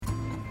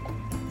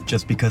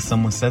Just because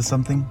someone says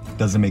something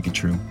doesn't make it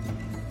true.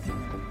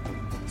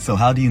 So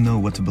how do you know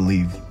what to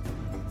believe?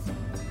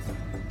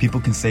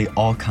 People can say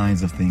all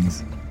kinds of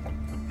things.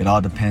 It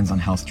all depends on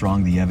how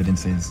strong the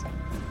evidence is.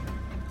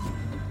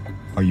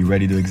 Are you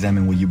ready to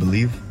examine what you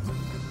believe?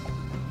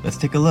 Let's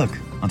take a look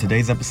on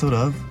today's episode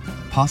of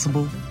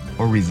Possible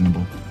or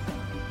Reasonable.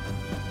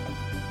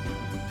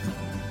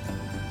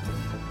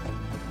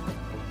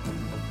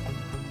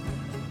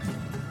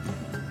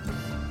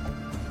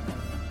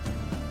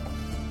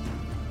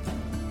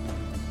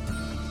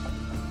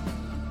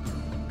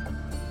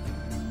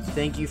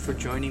 Thank you for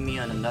joining me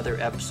on another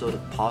episode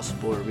of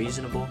Possible or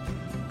Reasonable.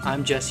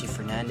 I'm Jesse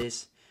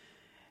Fernandez,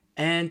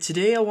 and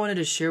today I wanted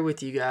to share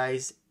with you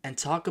guys and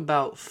talk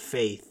about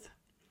faith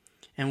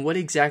and what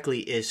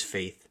exactly is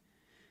faith.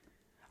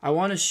 I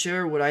want to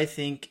share what I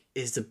think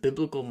is the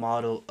biblical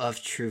model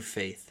of true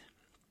faith.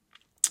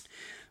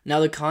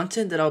 Now, the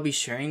content that I'll be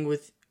sharing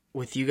with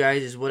you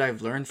guys is what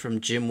I've learned from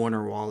Jim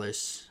Warner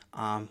Wallace,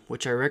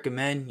 which I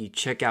recommend you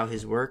check out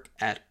his work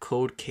at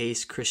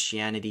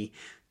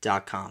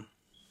codecasechristianity.com.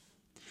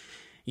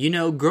 You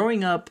know,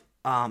 growing up,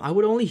 I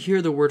would only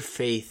hear the word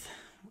faith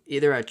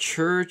either at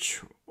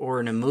church or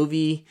in a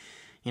movie,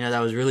 that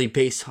was really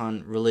based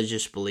on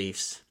religious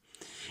beliefs.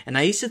 And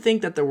I used to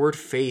think that the word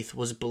faith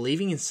was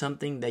believing in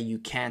something that you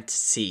can't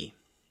see.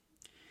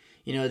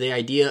 The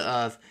idea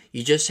of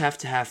you just have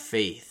to have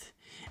faith.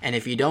 And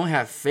if you don't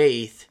have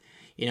faith,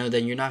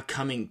 then you're not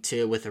coming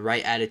to with the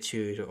right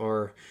attitude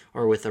or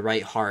with the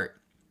right heart.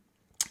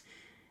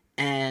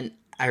 And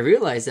I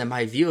realized that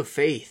my view of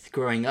faith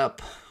growing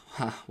up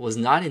was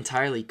not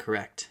entirely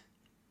correct.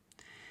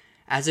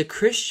 As a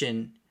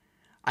Christian,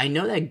 I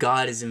know that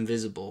God is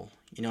invisible,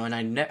 and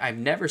I've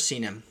never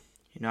seen him.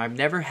 I've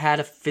never had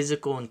a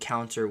physical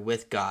encounter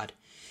with God.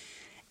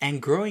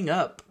 And growing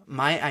up,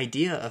 my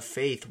idea of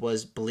faith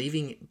was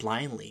believing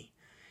blindly.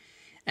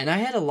 And I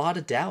had a lot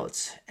of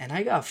doubts, and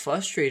I got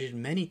frustrated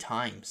many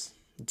times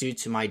due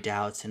to my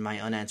doubts and my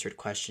unanswered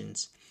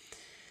questions.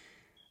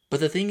 But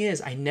the thing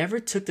is, I never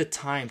took the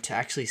time to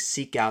actually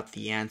seek out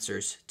the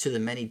answers to the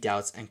many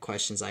doubts and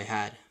questions I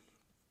had.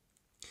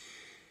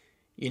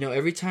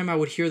 Every time I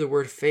would hear the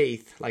word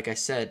faith, like I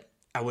said,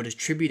 I would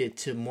attribute it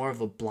to more of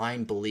a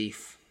blind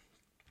belief.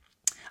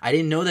 I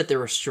didn't know that there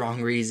were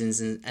strong reasons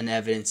and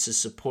evidence to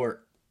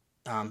support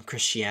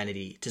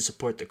Christianity, to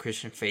support the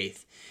Christian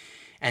faith,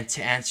 and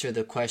to answer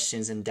the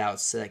questions and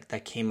doubts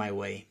that came my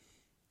way.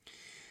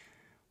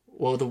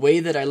 Well, the way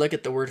that I look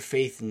at the word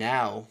faith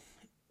now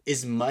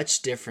is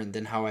much different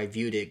than how I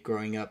viewed it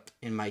growing up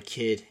in my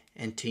kid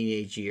and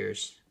teenage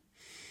years.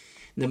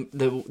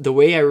 The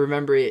way I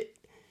remember it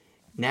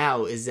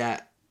now is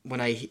that when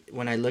I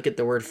look at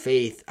the word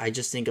faith, I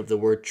just think of the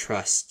word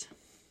trust.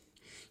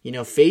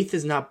 Faith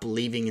is not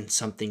believing in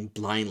something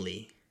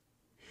blindly.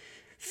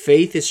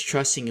 Faith is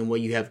trusting in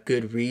what you have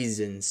good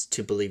reasons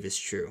to believe is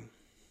true.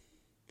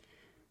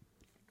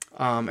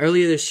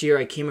 Earlier this year,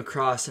 I came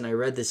across and I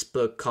read this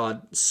book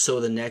called So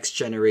the Next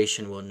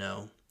Generation Will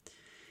Know.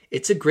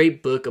 It's a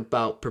great book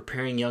about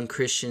preparing young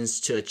Christians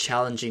to a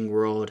challenging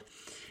world,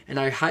 and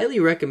I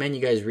highly recommend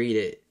you guys read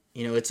it.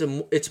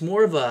 It's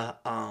more of a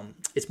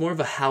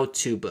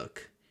how-to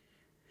book.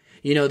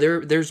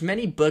 There's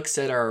many books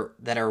that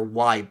are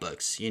why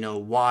books.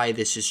 Why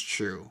this is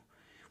true,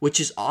 which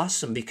is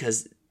awesome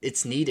because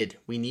it's needed.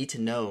 We need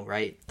to know,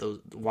 right?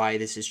 Why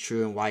this is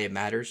true and why it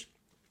matters.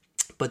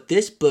 But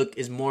this book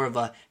is more of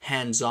a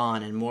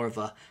hands-on and more of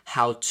a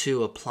how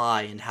to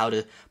apply and how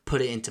to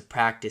put it into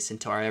practice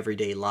into our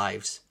everyday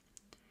lives.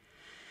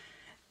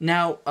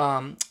 Now,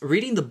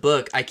 reading the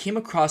book, I came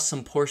across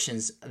some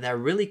portions that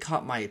really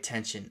caught my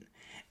attention.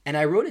 And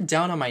I wrote it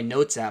down on my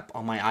notes app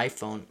on my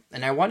iPhone.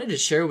 And I wanted to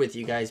share with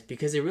you guys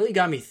because it really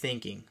got me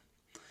thinking.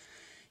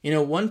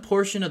 One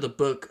portion of the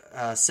book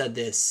said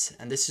this,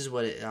 and this is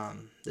what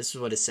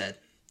it said.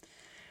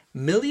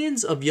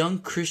 Millions of young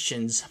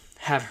Christians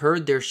have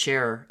heard their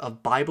share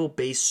of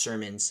Bible-based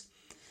sermons,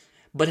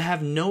 but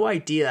have no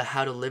idea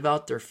how to live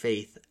out their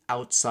faith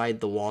outside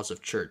the walls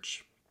of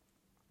church.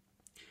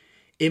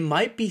 It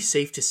might be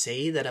safe to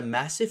say that a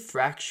massive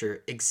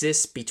fracture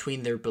exists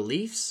between their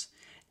beliefs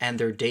and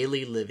their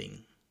daily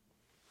living.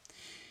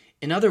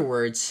 In other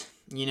words,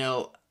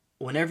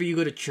 whenever you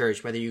go to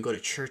church, whether you go to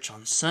church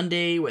on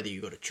Sunday, whether you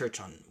go to church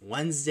on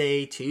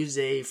Wednesday,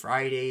 Tuesday,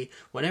 Friday,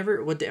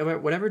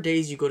 whatever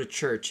days you go to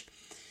church,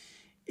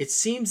 it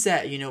seems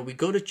that, we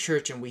go to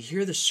church and we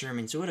hear the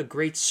sermons. What a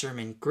great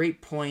sermon, great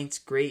points,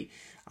 great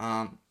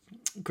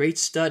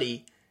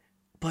study.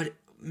 But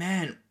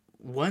man,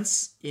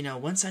 once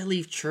I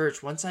leave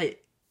church, once I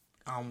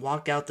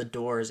walk out the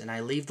doors and I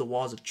leave the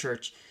walls of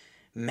church,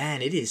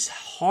 man, it is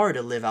hard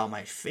to live out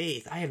my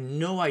faith. I have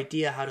no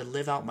idea how to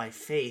live out my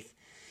faith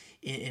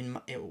in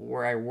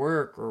where I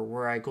work or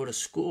where I go to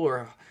school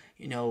or,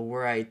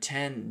 where I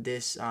attend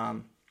this,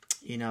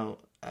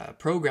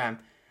 program.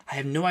 I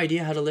have no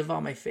idea how to live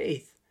out my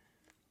faith.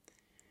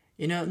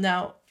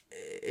 Now,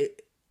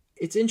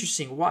 it's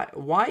interesting.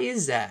 Why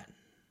is that?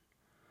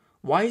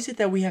 Why is it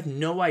that we have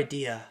no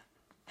idea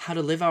how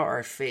to live out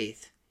our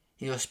faith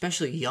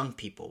especially young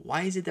people?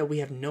 Why is it that we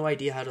have no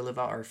idea how to live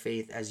out our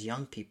faith as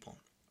young people?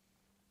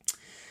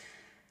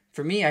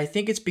 For me, I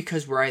think it's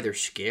because we're either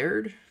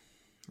scared,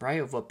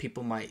 right, of what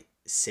people might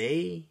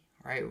say,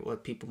 right,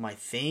 what people might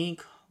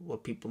think,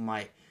 what people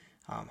might,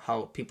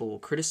 how people will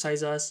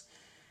criticize us.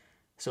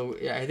 So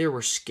either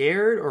we're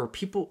scared,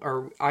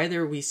 or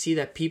either we see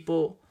that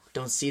people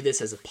don't see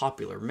this as a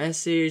popular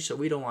message, so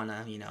we don't want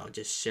to,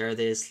 just share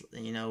this,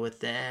 with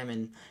them,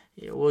 and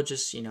we'll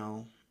just,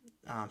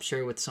 share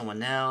it with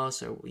someone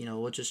else, or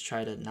we'll just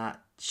try to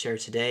not share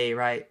today,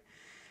 right?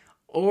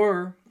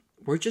 Or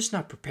we're just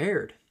not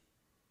prepared.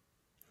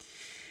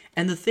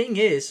 And the thing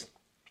is,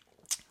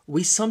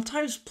 we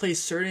sometimes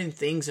place certain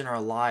things in our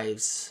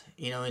lives,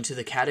 into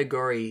the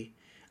category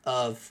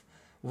of,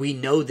 we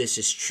know this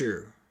is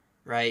true,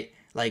 right?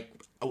 Like,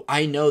 oh,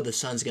 I know the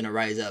sun's going to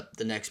rise up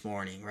the next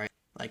morning, right?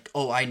 Like,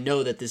 oh, I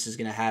know that this is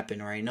going to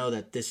happen, or I know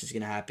that this is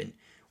going to happen.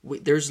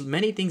 There's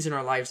many things in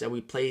our lives that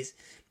we place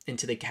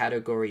into the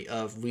category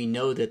of, we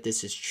know that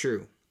this is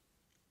true.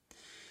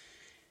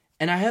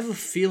 And I have a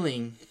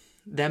feeling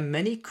that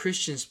many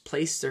Christians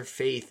place their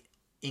faith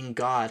in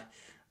God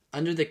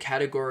under the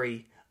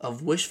category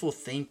of wishful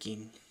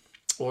thinking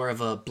or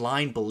of a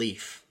blind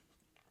belief.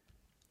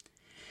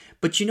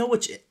 But you know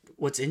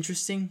what's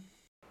interesting?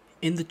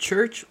 In the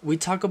church, we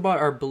talk about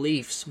our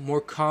beliefs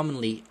more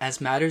commonly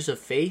as matters of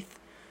faith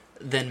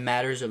than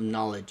matters of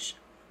knowledge.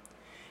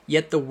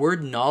 Yet the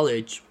word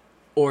knowledge,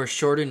 or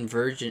shortened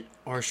version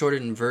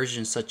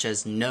such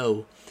as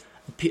know,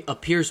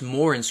 appears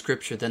more in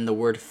Scripture than the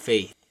word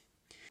faith.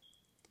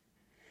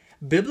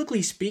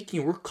 Biblically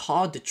speaking, we're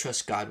called to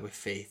trust God with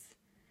faith.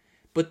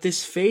 But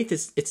this faith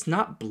it's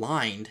not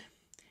blind.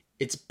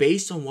 It's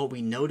based on what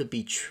we know to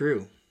be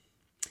true.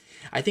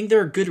 I think there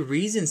are good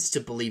reasons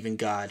to believe in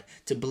God,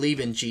 to believe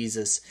in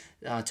Jesus,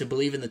 to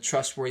believe in the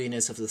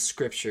trustworthiness of the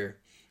Scripture.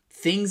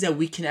 Things that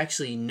we can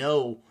actually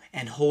know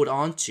and hold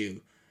on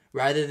to,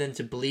 rather than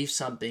to believe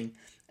something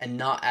and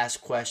not ask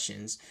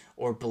questions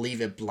or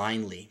believe it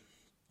blindly.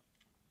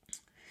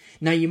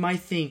 Now you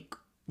might think,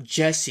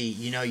 Jesse,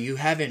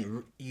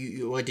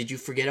 did you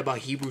forget about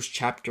Hebrews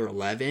chapter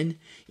 11,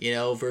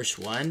 verse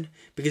 1?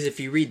 Because if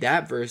you read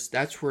that verse,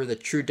 that's where the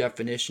true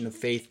definition of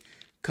faith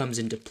comes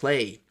into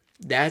play.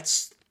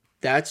 That's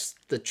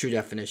the true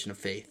definition of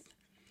faith.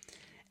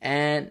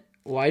 And,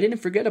 I didn't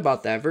forget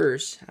about that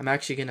verse. I'm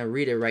actually going to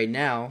read it right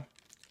now,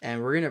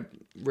 and we're going to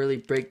really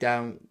break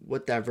down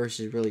what that verse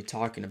is really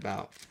talking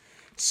about.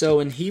 So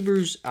in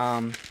Hebrews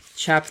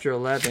chapter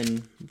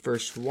 11,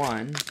 verse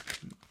 1,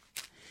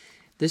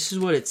 this is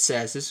what it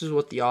says. This is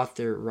what the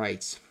author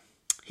writes.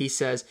 He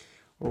says,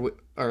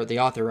 or the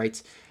author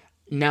writes,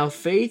 "Now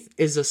faith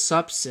is a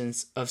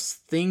substance of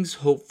things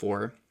hoped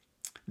for,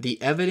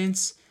 the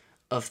evidence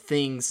of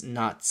things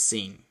not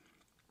seen."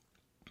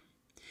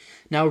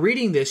 Now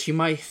reading this, you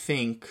might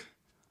think,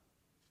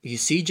 you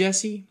see,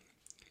 Jesse?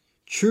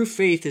 True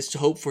faith is to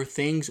hope for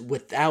things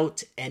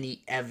without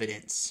any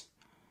evidence.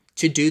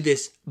 To do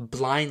this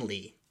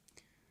blindly.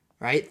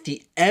 Right?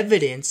 The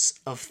evidence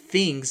of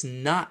things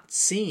not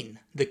seen.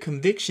 The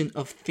conviction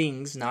of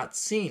things not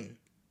seen.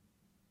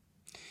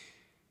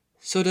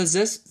 So does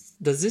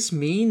this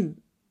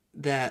mean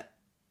that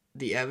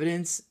the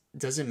evidence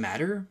doesn't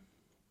matter?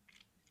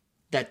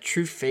 That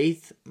true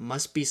faith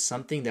must be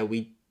something that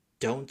we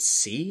don't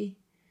see?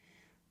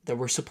 That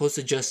we're supposed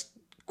to just,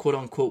 quote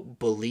unquote,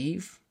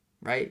 believe?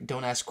 Right?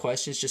 Don't ask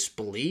questions, just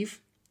believe?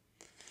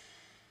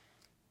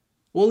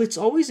 Well, it's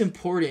always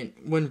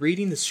important when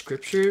reading the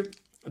Scripture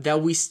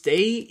that we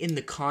stay in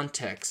the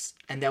context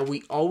and that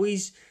we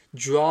always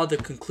draw the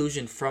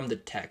conclusion from the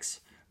text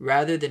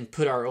rather than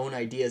put our own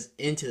ideas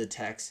into the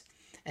text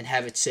and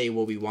have it say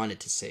what we want it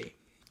to say.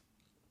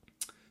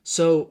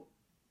 So,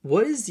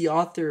 what is the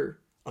author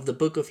of the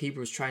book of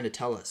Hebrews trying to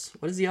tell us?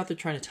 What is the author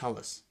trying to tell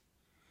us?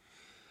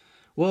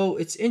 Well,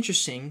 it's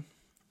interesting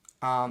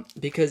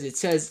because it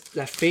says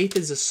that faith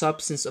is a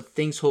substance of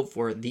things hoped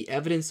for, the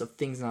evidence of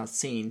things not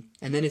seen.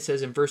 And then it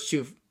says in verse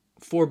 2,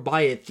 "For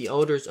by it the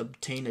elders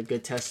obtained a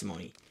good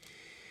testimony."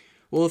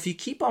 Well, if you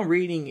keep on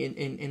reading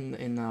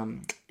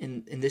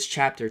in this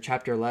chapter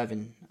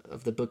 11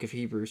 of the book of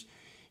Hebrews,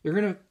 you're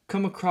going to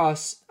come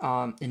across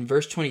in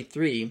verse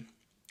 23,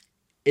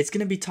 it's going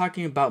to be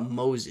talking about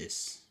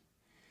Moses.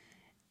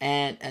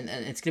 And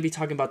it's going to be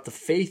talking about the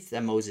faith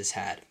that Moses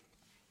had.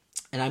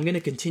 And I'm going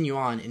to continue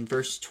on in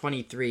verse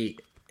 23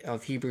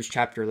 of Hebrews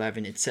chapter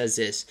 11. It says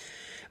this,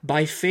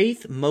 "By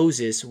faith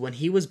Moses, when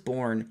he was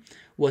born,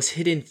 was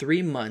hidden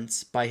 3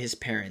 months by his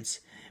parents,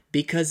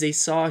 because they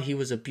saw he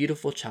was a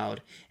beautiful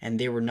child, and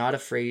they were not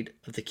afraid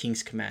of the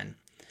king's command.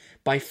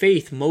 By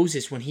faith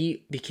Moses, when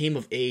he became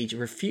of age,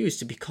 refused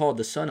to be called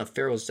the son of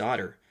Pharaoh's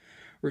daughter,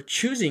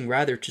 choosing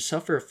rather to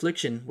suffer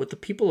affliction with the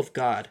people of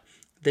God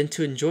than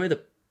to enjoy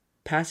the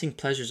passing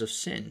pleasures of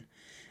sin,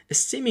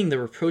 esteeming the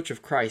reproach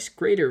of Christ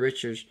greater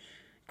riches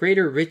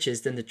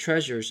than the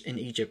treasures in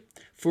Egypt,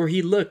 for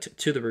he looked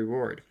to the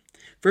reward."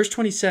 Verse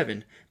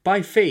 27,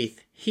 "By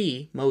faith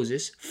he,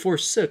 Moses,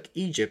 forsook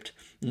Egypt,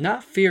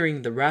 not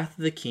fearing the wrath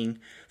of the king,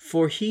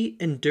 for he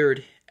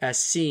endured as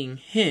seeing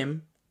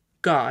him,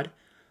 God,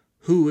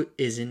 who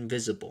is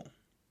invisible.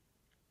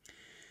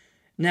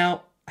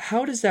 Now,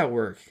 how does that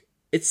work?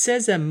 It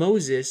says that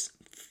Moses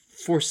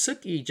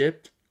forsook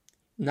Egypt,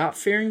 not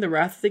fearing the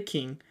wrath of the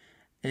king,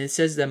 and it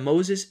says that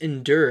Moses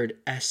endured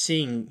as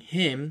seeing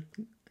him,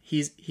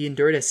 he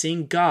endured as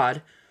seeing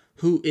God,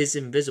 who is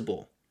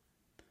invisible.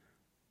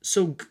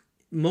 So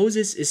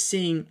Moses is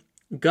seeing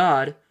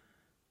God,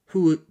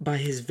 who by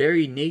his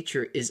very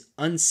nature is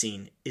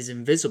unseen, is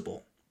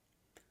invisible.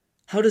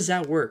 How does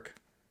that work?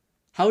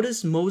 How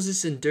does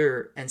Moses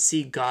endure and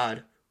see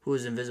God, who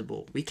is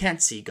invisible? We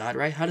can't see God,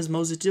 right? How does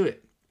Moses do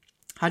it?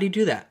 How do you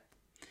do that?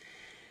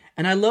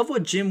 And I love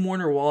what Jim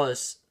Warner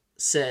Wallace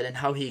said and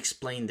how he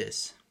explained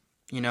this.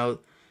 You know,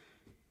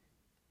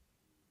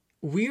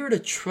 we are to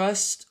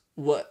trust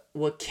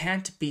what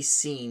can't be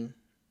seen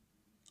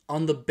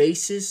on the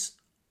basis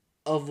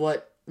of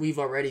what we've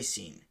already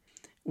seen.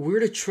 We're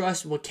to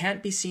trust what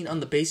can't be seen on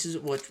the basis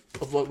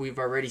of what we've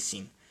already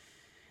seen.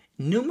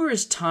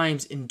 Numerous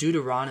times in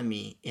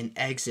Deuteronomy, in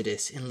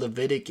Exodus, in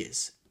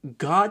Leviticus,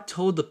 God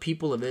told the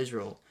people of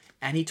Israel,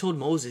 and he told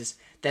Moses,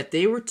 that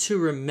they were to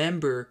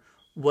remember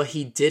what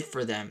he did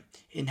for them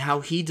and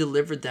how he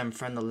delivered them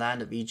from the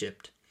land of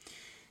Egypt.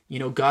 You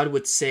know, God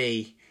would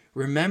say,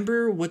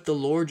 remember what the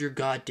Lord your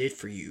God did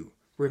for you.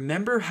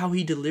 Remember how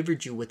he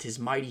delivered you with his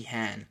mighty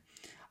hand.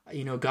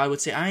 You know, God would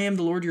say, I am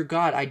the Lord your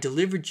God. I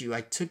delivered you.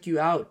 I took you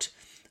out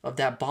of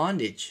that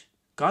bondage.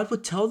 God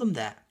would tell them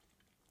that.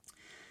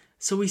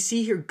 So we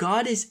see here,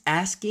 God is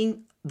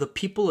asking the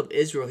people of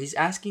Israel, he's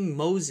asking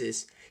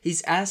Moses,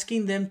 he's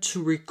asking them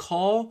to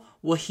recall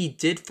what he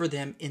did for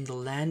them in the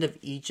land of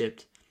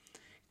Egypt.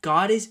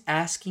 God is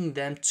asking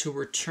them to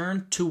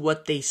return to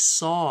what they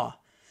saw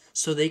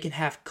so they can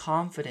have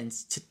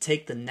confidence to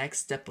take the next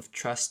step of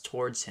trust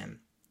towards him.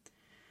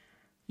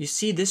 You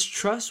see, this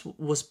trust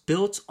was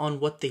built on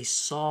what they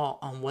saw,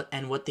 on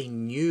what they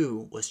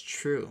knew was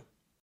true.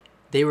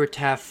 They were to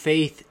have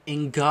faith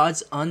in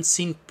God's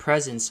unseen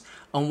presence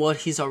on what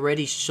he's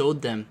already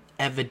showed them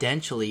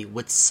evidentially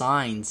with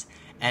signs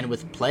and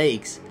with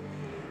plagues.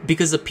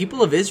 Because the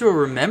people of Israel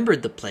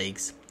remembered the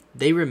plagues.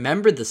 They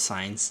remembered the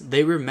signs.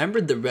 They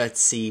remembered the Red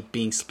Sea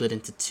being split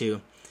into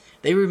two.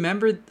 They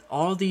remembered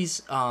all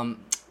these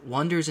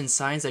wonders and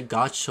signs that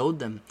God showed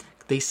them.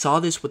 They saw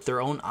this with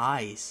their own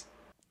eyes.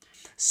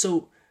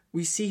 So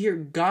we see here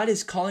God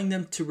is calling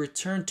them to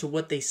return to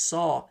what they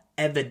saw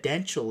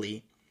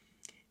evidentially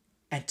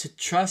and to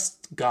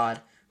trust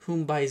God,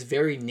 whom by his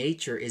very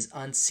nature is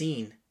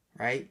unseen,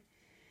 right?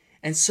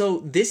 And so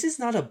this is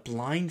not a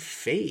blind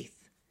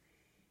faith.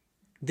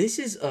 This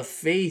is a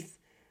faith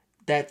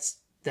that's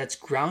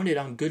grounded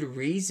on good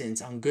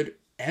reasons, on good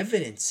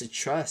evidence to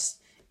trust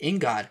in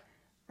God,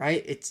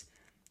 right?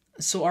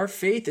 So our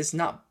faith is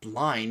not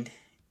blind.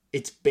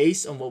 It's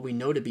based on what we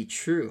know to be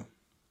true.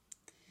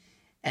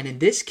 And in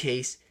this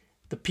case,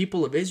 the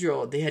people of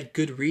Israel, they had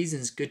good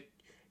reasons, good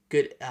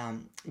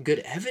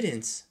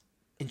evidence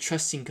in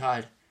trusting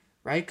God,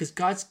 right? Because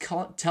God's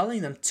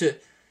telling them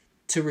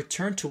to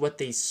return to what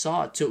they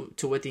saw, to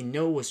what they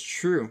know was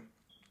true.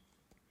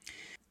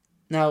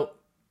 Now,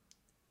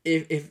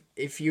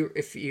 if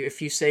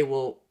you say,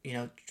 well, you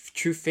know,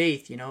 true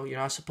faith, you know, you're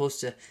not supposed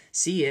to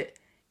see it,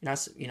 you're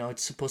not, you know,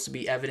 it's supposed to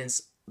be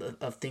evidence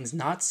of things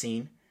not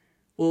seen.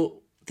 Well,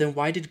 then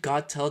why did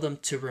God tell them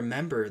to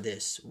remember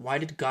this? Why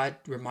did God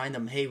remind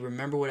them, hey,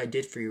 remember what I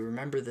did for you.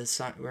 Remember the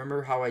sign.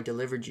 Remember how I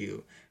delivered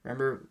you.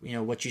 Remember, you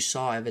know, what you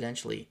saw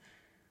evidentially.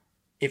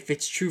 If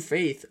it's true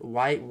faith,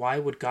 why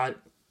would God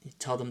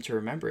tell them to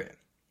remember it?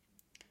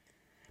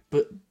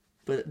 But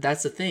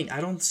that's the thing. I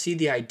don't see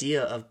the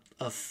idea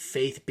of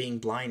faith being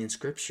blind in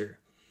Scripture.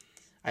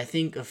 I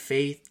think of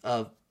faith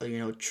of, you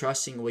know,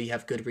 trusting what you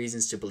have good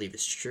reasons to believe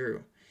is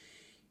true.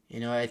 You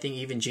know, I think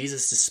even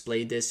Jesus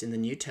displayed this in the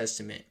New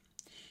Testament.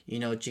 You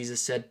know,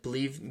 Jesus said,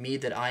 believe me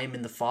that I am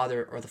in the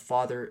Father, or the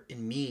Father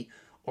in me,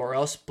 or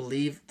else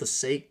believe the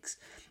sakes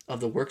of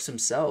the works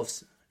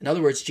themselves. In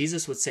other words,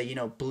 Jesus would say, you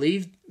know,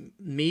 believe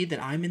me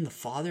that I'm in the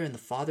Father and the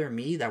Father in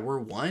me, that we're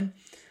one.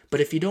 But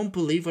if you don't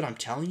believe what I'm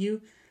telling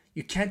you,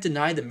 you can't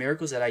deny the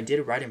miracles that I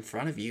did right in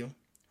front of you,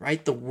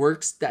 right? The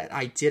works that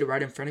I did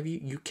right in front of you,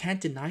 you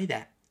can't deny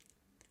that,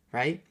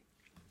 right?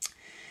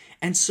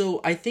 And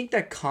so I think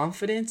that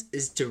confidence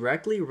is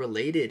directly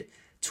related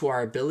to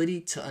our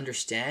ability to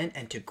understand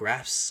and to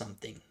grasp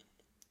something.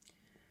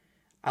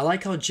 I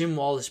like how Jim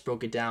Wallace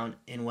broke it down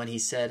in when he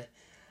said,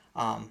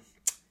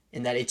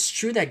 in that it's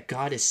true that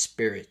God is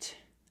spirit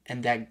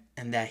and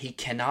that he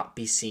cannot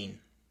be seen.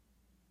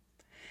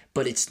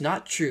 But it's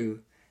not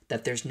true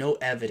that there's no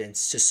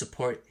evidence to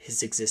support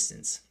his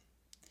existence.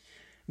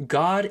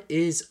 God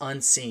is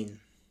unseen,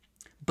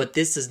 but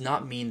this does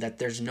not mean that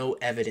there's no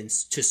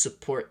evidence to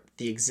support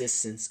the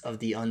existence of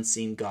the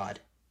unseen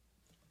God.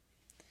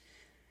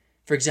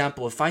 For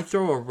example, if I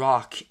throw a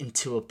rock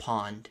into a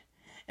pond,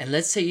 and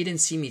let's say you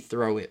didn't see me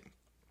throw it,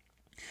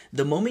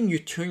 the moment you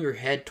turn your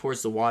head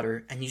towards the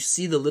water and you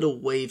see the little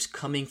waves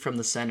coming from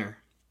the center,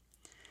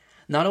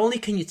 not only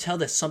can you tell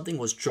that something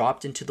was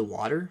dropped into the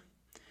water,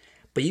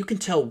 but you can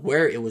tell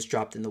where it was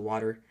dropped in the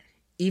water,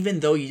 even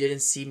though you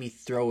didn't see me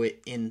throw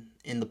it in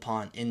the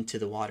pond, into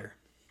the water.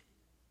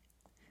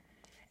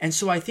 And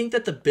so I think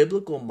that the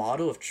biblical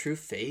model of true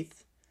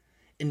faith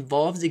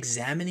involves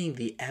examining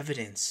the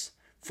evidence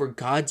for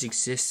God's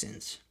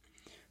existence,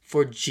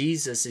 for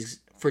Jesus'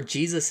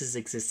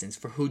 existence,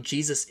 for who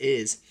Jesus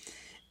is,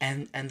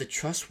 and the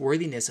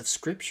trustworthiness of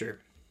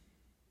Scripture.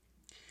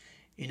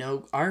 You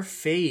know, our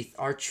faith,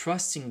 our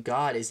trust in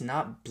God is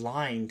not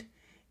blind,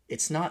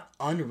 it's not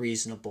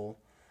unreasonable,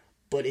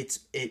 but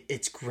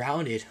it's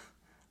grounded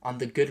on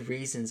the good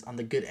reasons, on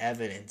the good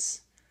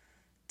evidence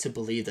to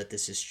believe that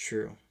this is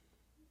true.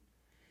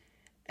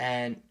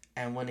 And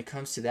when it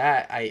comes to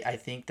that, I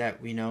think that,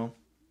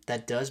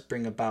 that does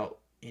bring about,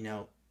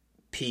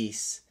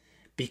 peace,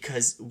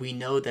 because we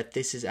know that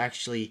this is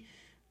actually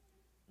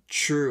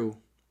true,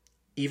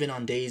 even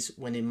on days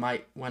when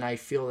I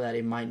feel that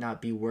it might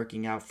not be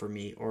working out for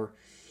me, or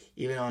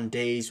even on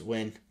days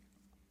when,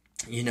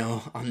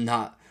 I'm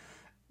not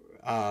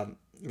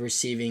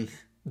receiving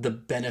the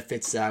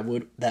benefits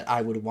that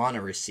I would want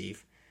to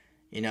receive.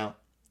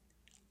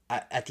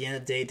 At the end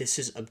of the day, this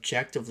is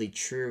objectively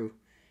true,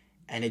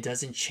 and it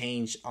doesn't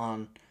change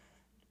on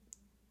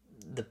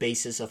the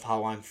basis of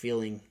how I'm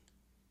feeling,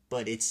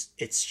 but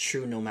it's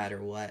true no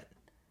matter what.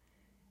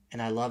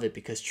 And I love it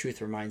because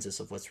truth reminds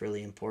us of what's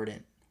really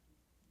important.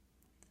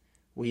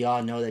 We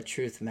all know that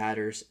truth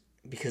matters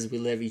because we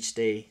live each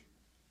day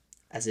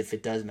as if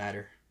it does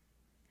matter.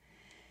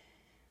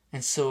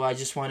 And so I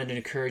just wanted to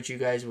encourage you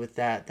guys with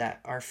that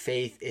our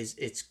faith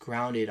it's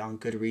grounded on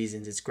good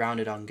reasons. It's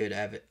grounded on good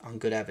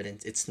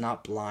evidence. It's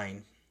not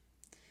blind,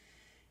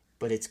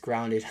 but it's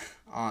grounded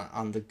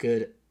on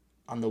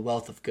the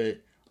wealth of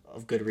good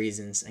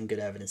reasons and good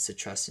evidence to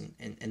trust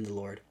in the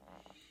Lord.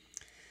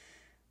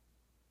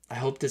 I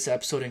hope this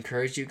episode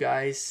encouraged you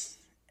guys,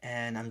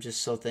 and I'm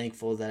just so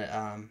thankful that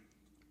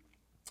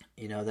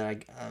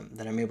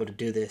that I'm able to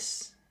do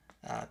this,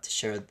 to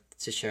share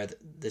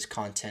this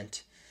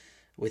content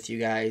with you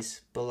guys.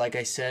 But like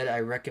I said,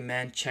 I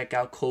recommend check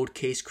out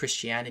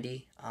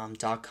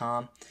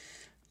coldcasechristianity.com.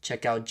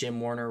 Check out Jim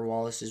Warner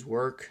Wallace's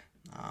work.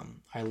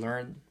 I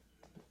learned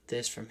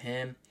this from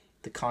him.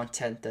 The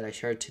content that I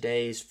shared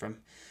today is from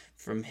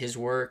his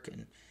work,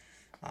 and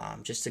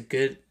just a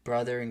good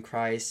brother in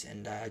Christ.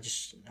 And I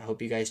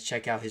hope you guys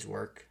check out his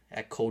work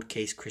at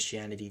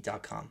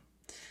coldcasechristianity.com.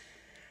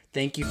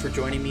 Thank you for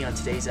joining me on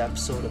today's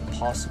episode of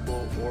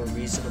Possible or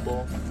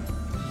Reasonable.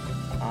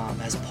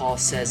 As Paul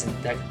says in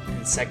 2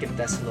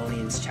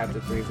 Thessalonians chapter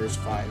 3, verse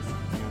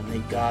 5, may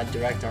God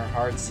direct our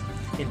hearts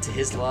into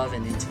his love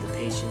and into the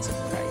patience of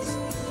Christ.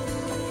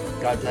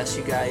 God bless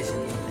you guys,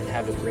 and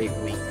have a great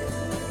week.